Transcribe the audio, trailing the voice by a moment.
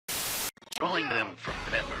drawing them from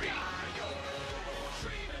memory.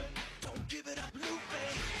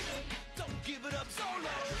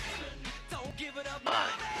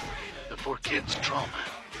 The 4Kids trauma.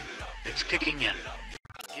 It's kicking in.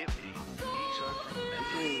 Give me. These are from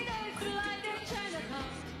memory.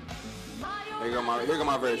 Here go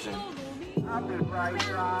my version. I'll be right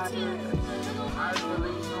riding. I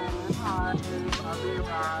really don't hide it. I'll be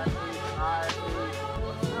riding.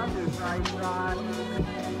 I'll be right riding.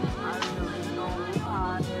 I really don't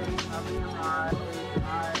hide it. I'll be riding.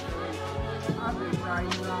 I'll be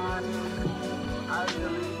right riding. I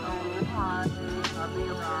really don't hide it. I'll be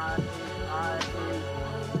riding.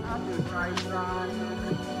 I'll be right riding.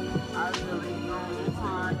 I really don't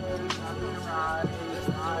hide it. I'll be riding.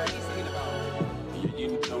 You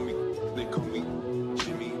know me, they call me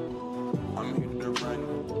Jimmy. I'm here to run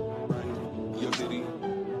your city.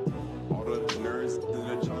 All the nerds and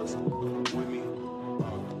the jocks with me.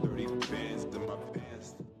 About 30 bands in my pants.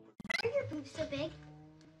 Why are your boobs so big?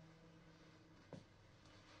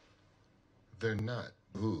 They're not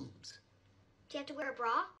boobs. Do you have to wear a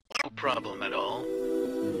bra? No problem at all.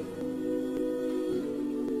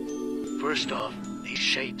 First off, these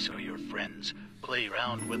shapes are your friends. Play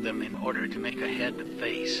around with them in order to make a head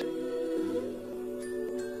face.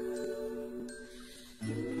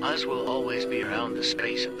 Eyes will always be around the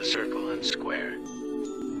space of the circle and square.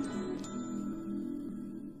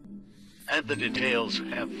 Add the details,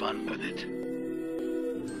 have fun with it.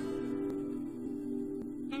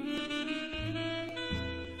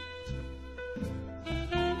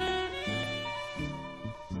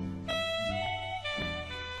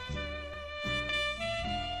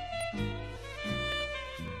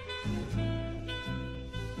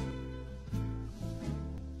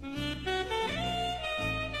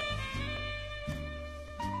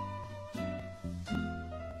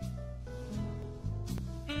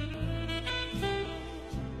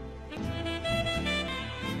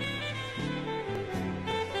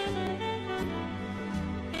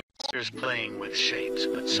 Here's playing with shapes,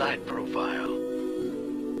 but side profile.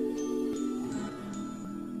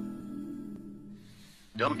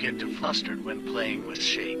 Don't get too flustered when playing with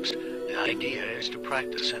shapes. The idea is to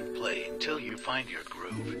practice and play until you find your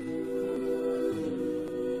groove.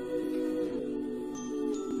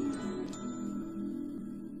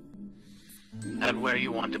 Add where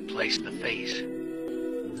you want to place the face.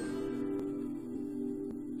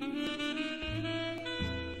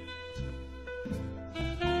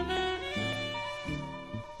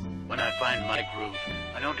 When I find my groove,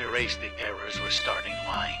 I don't erase the errors or starting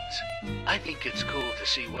lines. I think it's cool to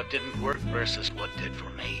see what didn't work versus what did for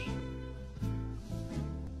me.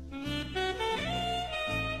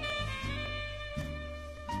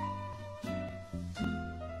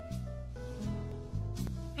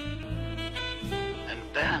 And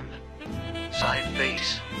then, side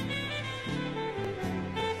face.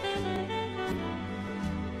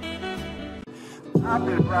 I'll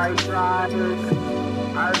be right riding.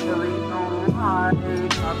 I really don't hide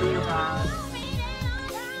it. I'll be riding.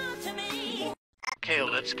 Okay,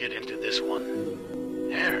 let's get into this one.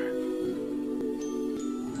 Hair.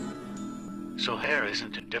 So hair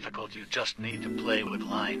isn't too difficult, you just need to play with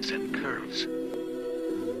lines and curves.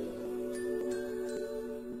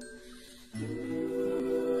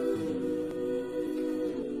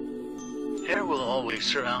 Hair will always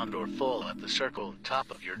surround or fall at the circle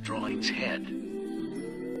top of your drawing's head.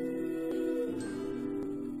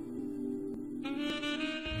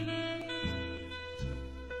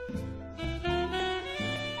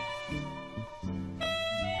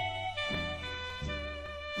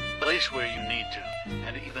 Place where you need to,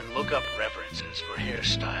 and even look up references for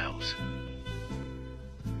hairstyles.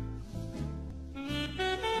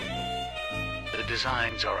 The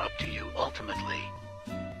designs are up to you ultimately.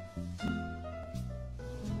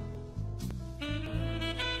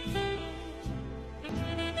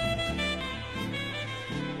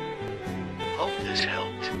 Hope this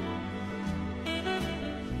helped.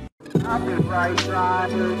 I'll be right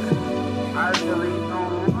riding. I really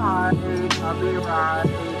don't hide it. I'll be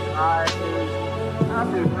riding.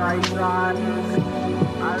 I'll be right riding.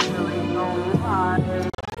 I really don't hide it.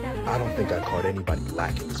 I don't think I caught anybody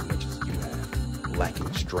lacking as much as you have.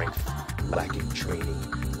 Lacking strength, lacking training,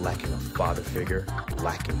 lacking a father figure,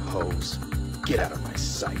 lacking hoes. Get out of my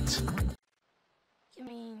sight. You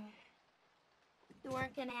mean you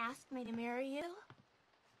weren't gonna ask me to marry you?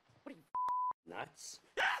 What are you, nuts?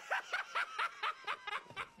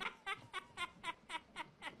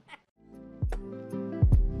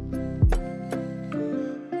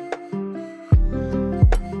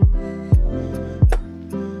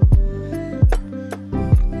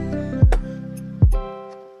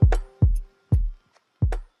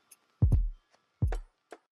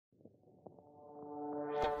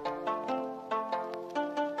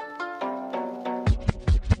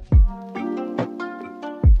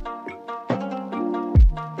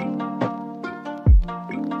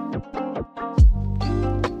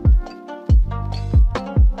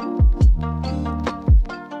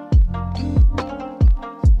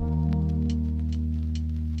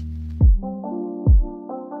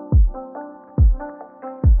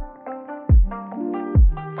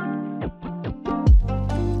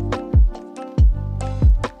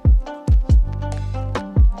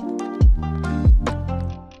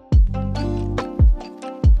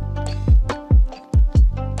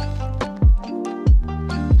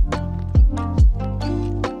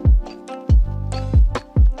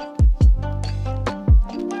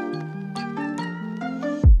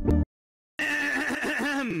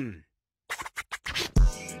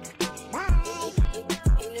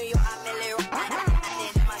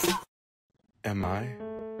 Am I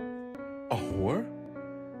a whore?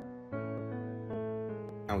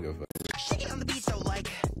 I don't give a fuck. Shake it on the beat so like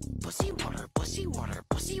pussy water, pussy water,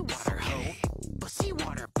 pussy water, ho. Pussy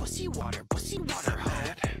water, pussy water, pussy water,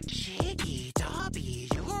 ho. Jiggy, Dobby,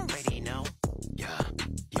 you already know. Yeah,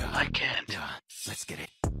 I can't. let's get it.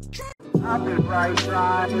 I've been riding,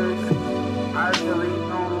 I really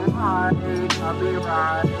know I've been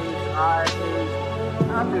riding,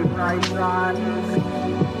 I've been riding,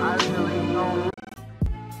 I really know.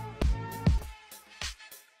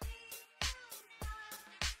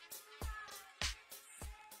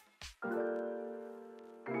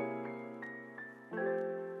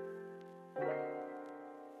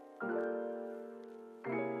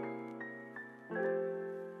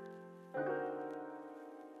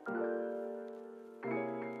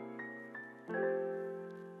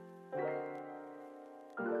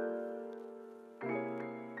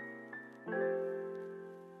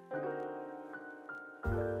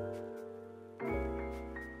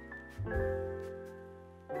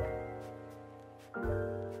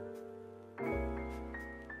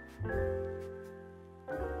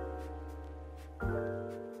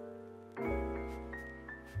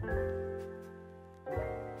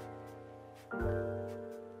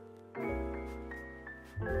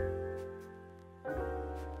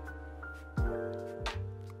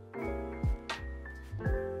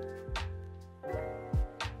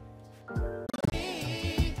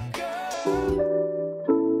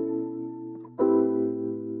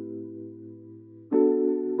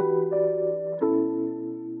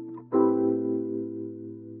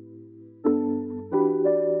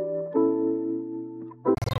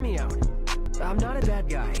 Me out. I'm not a bad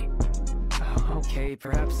guy. Okay,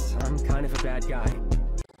 perhaps I'm kind of a bad guy.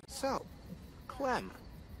 So, Clem.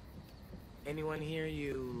 Anyone here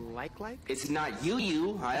you like? It's not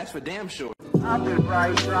you. That's for damn sure. I've been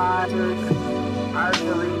riding, I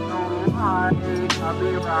really know I've been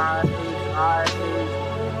riding,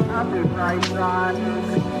 I've been riding,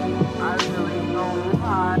 I really know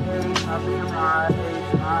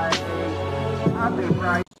I've been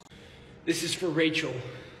riding. This is for Rachel.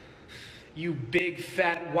 You big,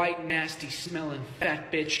 fat, white, nasty, smelling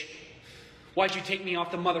fat bitch. Why'd you take me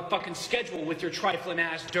off the motherfucking schedule with your trifling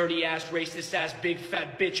ass, dirty ass, racist ass, big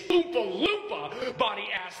fat bitch, oompa loompa, body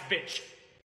ass bitch?